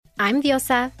I'm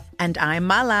Diosa. And I'm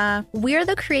Mala. We're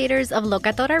the creators of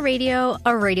Locatora Radio, a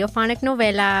radiophonic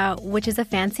novela, which is a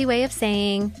fancy way of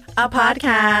saying a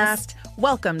podcast.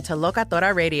 Welcome to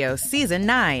Locatora Radio Season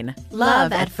 9.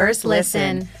 Love at First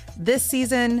Listen. This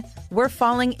season, we're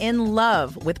falling in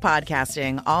love with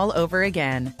podcasting all over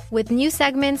again. With new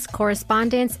segments,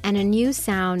 correspondence, and a new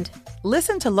sound.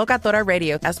 Listen to Locatora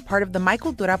Radio as part of the My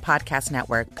Cultura Podcast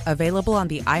Network, available on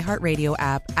the iHeartRadio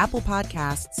app, Apple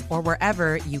Podcasts, or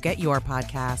wherever you get your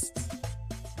podcasts.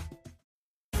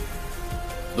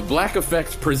 The Black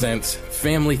Effect presents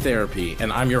Family Therapy,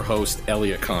 and I'm your host,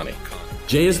 Elliot Connie.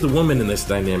 Jay is the woman in this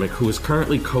dynamic who is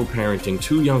currently co-parenting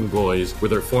two young boys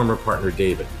with her former partner,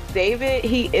 David. David,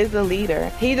 he is a leader.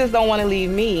 He just don't want to leave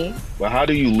me. Well, how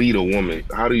do you lead a woman?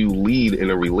 How do you lead in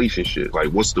a relationship? Like,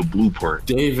 what's the blueprint?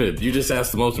 David, you just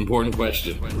asked the most important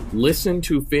question. Listen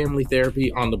to Family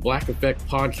Therapy on the Black Effect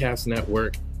Podcast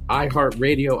Network,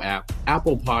 iHeartRadio app,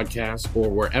 Apple Podcasts, or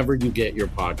wherever you get your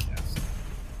podcasts.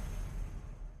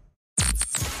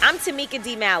 I'm Tamika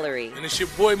D. Mallory. And it's your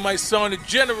boy, my son, the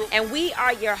General. And we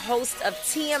are your hosts of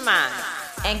TMI.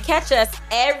 And catch us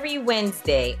every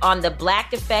Wednesday on the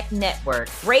Black Effect Network,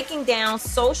 breaking down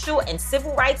social and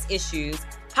civil rights issues,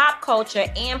 pop culture,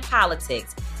 and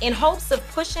politics in hopes of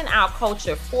pushing our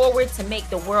culture forward to make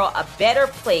the world a better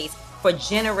place for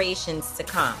generations to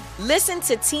come. Listen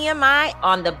to TMI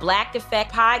on the Black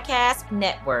Effect Podcast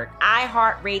Network,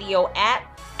 iHeartRadio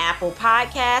app, Apple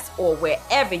Podcasts, or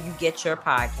wherever you get your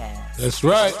podcasts. That's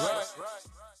right.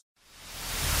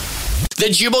 The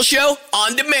Jubal Show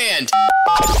on demand.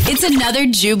 It's another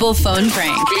Jubal phone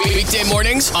prank. Weekday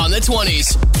mornings on the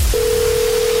 20s.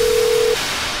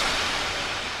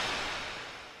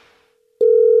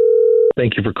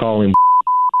 Thank you for calling.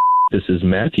 This is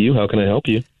Matthew. How can I help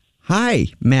you? Hi,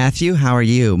 Matthew. How are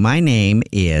you? My name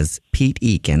is Pete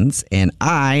Eakins, and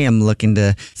I am looking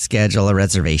to schedule a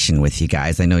reservation with you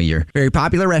guys. I know you're a very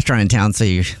popular restaurant in town, so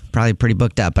you're probably pretty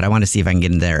booked up, but I want to see if I can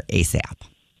get in there ASAP.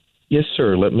 Yes,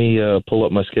 sir. Let me pull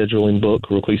up my scheduling book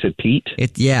real quick. You said Pete?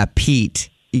 Yeah, Pete.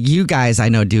 You guys, I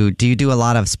know, do you do a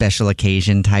lot of special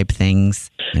occasion type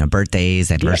things? You know,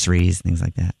 birthdays, anniversaries, things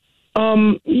like that?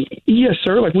 Yes,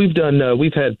 sir. Like we've done,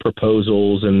 we've had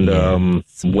proposals and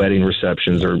wedding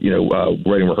receptions, or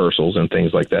wedding rehearsals and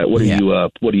things like that. What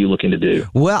are you looking to do?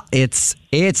 Well, it's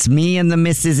me and the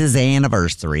missus's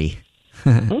anniversary.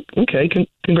 Okay,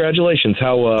 congratulations.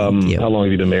 How long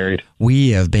have you been married? We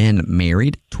have been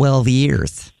married 12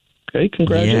 years. Okay,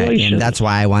 congratulations. Yeah, and that's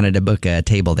why I wanted to book a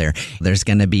table there. There's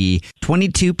going to be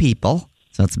 22 people.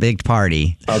 So it's a big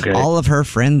party. Okay. All of her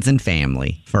friends and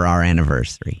family for our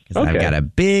anniversary. Because I've got a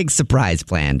big surprise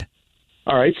planned.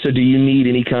 All right. So do you need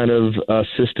any kind of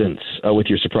assistance with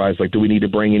your surprise? Like, do we need to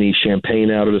bring any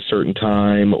champagne out at a certain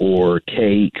time, or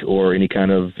cake, or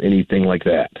anything like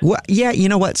that? Well, yeah, you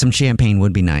know what? Some champagne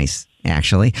would be nice,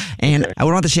 actually. And I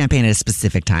would want the champagne at a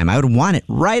specific time. I would want it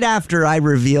right after I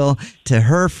reveal to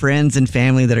her friends and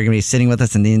family that are going to be sitting with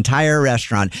us in the entire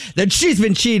restaurant that she's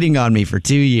been cheating on me for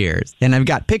 2 years. And I've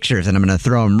got pictures, and I'm going to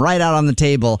throw them right out on the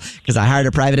table because I hired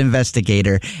a private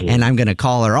investigator, and I'm going to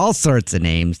call her all sorts of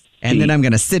names. And then I'm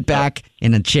going to sit back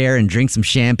in a chair and drink some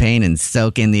champagne and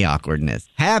soak in the awkwardness.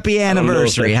 Happy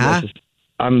anniversary, huh?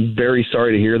 I'm very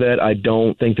sorry to hear that. I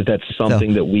don't think that that's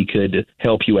something that we could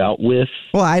help you out with.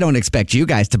 Well, I don't expect you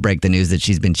guys to break the news that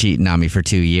she's been cheating on me for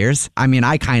 2 years. I mean,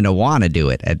 I kind of want to do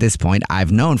it at this point.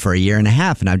 I've known for a year and a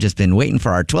half, and I've just been waiting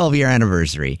for our 12-year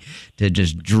anniversary to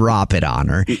just drop it on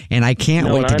her. And I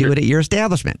can't wait to do it at your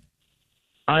establishment.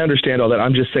 I understand all that.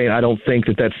 I'm just saying I don't think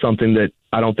that that's something that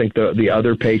I don't think the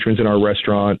other patrons in our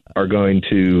restaurant are going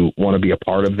to want to be a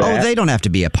part of that. Oh, they don't have to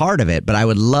be a part of it, but I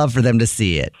would love for them to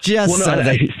see it. See,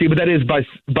 but that is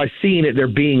by seeing it, they're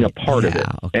being a part of it.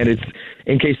 Okay. And it's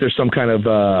in case there's some kind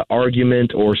of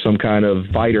argument or some kind of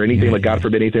fight or anything, like God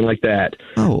forbid, anything like that.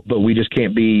 Oh. But we just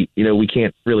can't be, we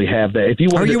can't really have that. If you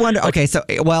want okay, so,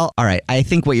 well, all right. I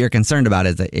think what you're concerned about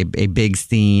is a big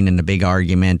scene and a big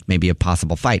argument, maybe a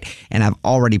possible fight. And I've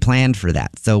already planned for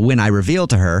that. So when I reveal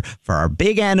to her for our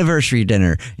big anniversary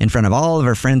dinner in front of all of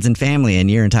her friends and family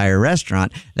and your entire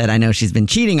restaurant that I know she's been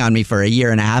cheating on me for a year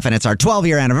and a half, and it's our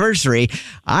 12-year anniversary,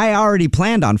 I already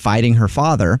planned on fighting her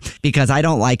father because I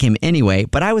don't like him anyway,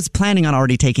 but I was planning on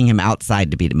already taking him outside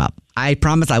to beat him up. I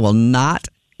promise I will not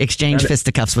exchange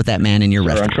fisticuffs with that man in your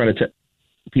restaurant.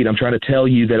 Pete, I'm trying to tell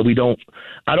you that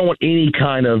I don't want any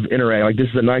kind of interact. Like, this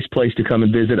is a nice place to come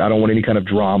and visit. I don't want any kind of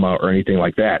drama or anything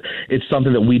like that. It's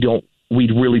something that we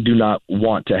really do not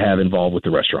want to have involved with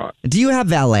the restaurant. Do you have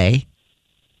valet?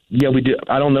 Yeah, we do.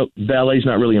 I don't know. Valet's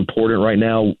not really important right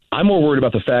now. I'm more worried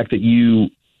about the fact that you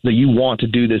want to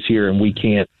do this here and we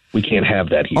can't We can't have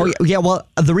that here. Oh, yeah. Well,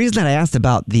 the reason that I asked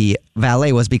about the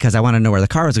valet was because I want to know where the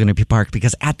car was going to be parked,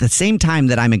 because at the same time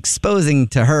that I'm exposing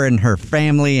to her and her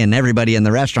family and everybody in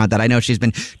the restaurant that I know she's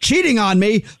been cheating on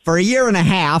me for a year and a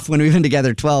half when we've been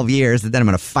together 12 years, and then I'm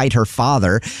going to fight her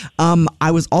father.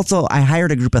 I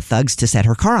hired a group of thugs to set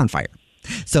her car on fire.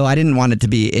 So I didn't want it to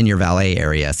be in your valet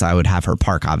area, so I would have her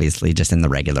park obviously just in the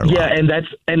regular lot. Yeah, and that's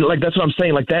what I'm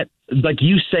saying. Like that, like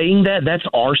you saying that's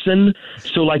arson.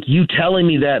 So like you telling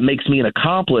me that makes me an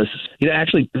accomplice.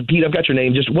 Actually, Pete, I've got your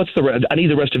name. Just I need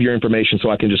the rest of your information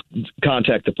so I can just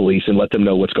contact the police and let them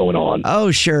know what's going on. Oh,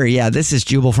 sure. Yeah, this is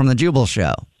Jubal from the Jubal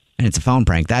Show, and it's a phone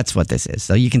prank. That's what this is.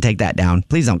 So you can take that down.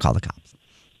 Please don't call the cops.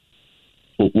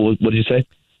 What did you say?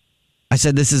 I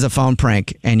said this is a phone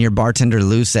prank, and your bartender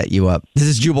Lou set you up. This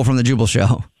is Jubal from the Jubal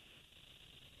Show.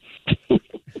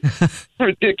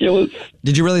 Ridiculous.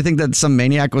 Did you really think that some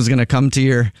maniac was going to come to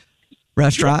your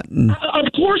restaurant?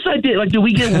 Of course I did. Like, do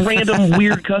we get random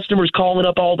weird customers calling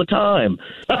up all the time?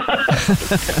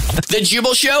 The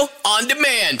Jubal Show on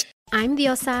demand. I'm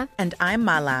Diosa. And I'm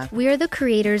Mala. We are the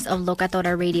creators of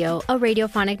Locatora Radio, a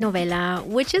radiophonic novela,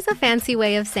 which is a fancy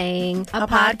way of saying a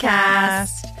podcast.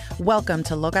 Welcome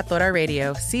to Locatora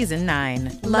Radio, Season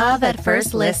 9. Love at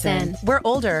first listen. We're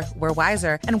older, we're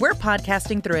wiser, and we're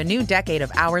podcasting through a new decade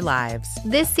of our lives.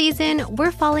 This season,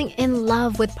 we're falling in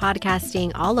love with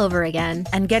podcasting all over again.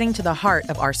 And getting to the heart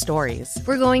of our stories.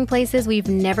 We're going places we've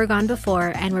never gone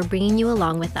before, and we're bringing you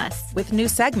along with us. With new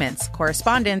segments,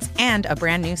 correspondence, and a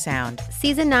brand new sound.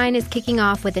 Season 9 is kicking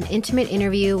off with an intimate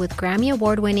interview with Grammy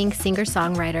Award-winning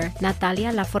singer-songwriter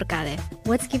Natalia Lafourcade.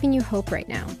 What's giving you hope right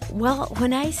now? Well,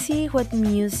 when I see what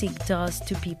music does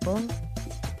to people,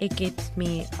 it gives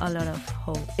me a lot of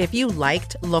hope. If you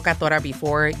liked Locatora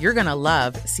before, you're going to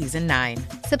love Season 9.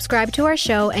 Subscribe to our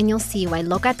show and you'll see why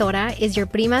Locatora is your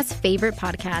prima's favorite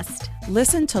podcast.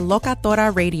 Listen to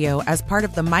Locatora Radio as part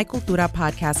of the My Cultura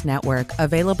Podcast Network,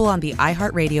 available on the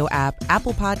iHeartRadio app,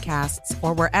 Apple Podcasts,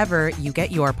 or wherever you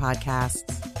get your podcasts.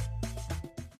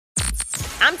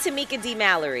 I'm Tamika D.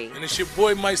 Mallory. And it's your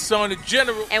boy, my son, the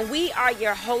General. And we are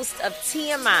your hosts of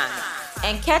TMI.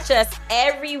 And catch us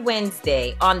every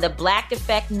Wednesday on the Black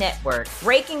Effect Network,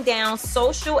 breaking down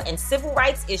social and civil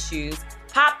rights issues,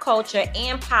 pop culture,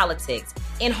 and politics,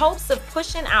 in hopes of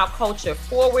pushing our culture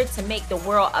forward to make the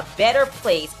world a better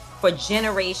place for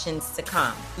generations to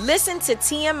come. Listen to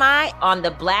TMI on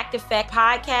the Black Effect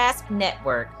Podcast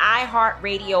Network,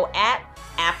 iHeartRadio app,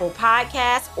 Apple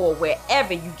Podcasts, or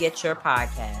wherever you get your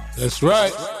podcasts. That's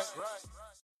right.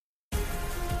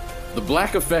 The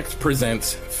Black Effect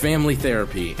presents Family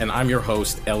Therapy, and I'm your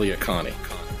host, Elliot Connie.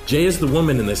 Jay is the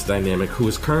woman in this dynamic who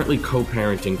is currently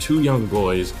co-parenting 2 young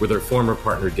boys with her former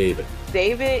partner, David.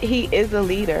 David, he is a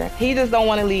leader. He just don't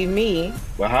want to leave me.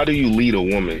 But how do you lead a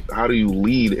woman? How do you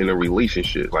lead in a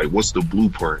relationship? Like, what's the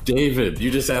blueprint? David,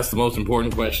 you just asked the most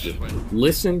important question.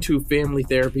 Listen to Family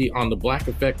Therapy on the Black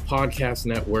Effect Podcast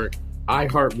Network,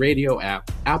 iHeartRadio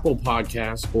app, Apple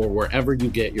Podcasts, or wherever you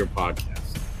get your podcasts.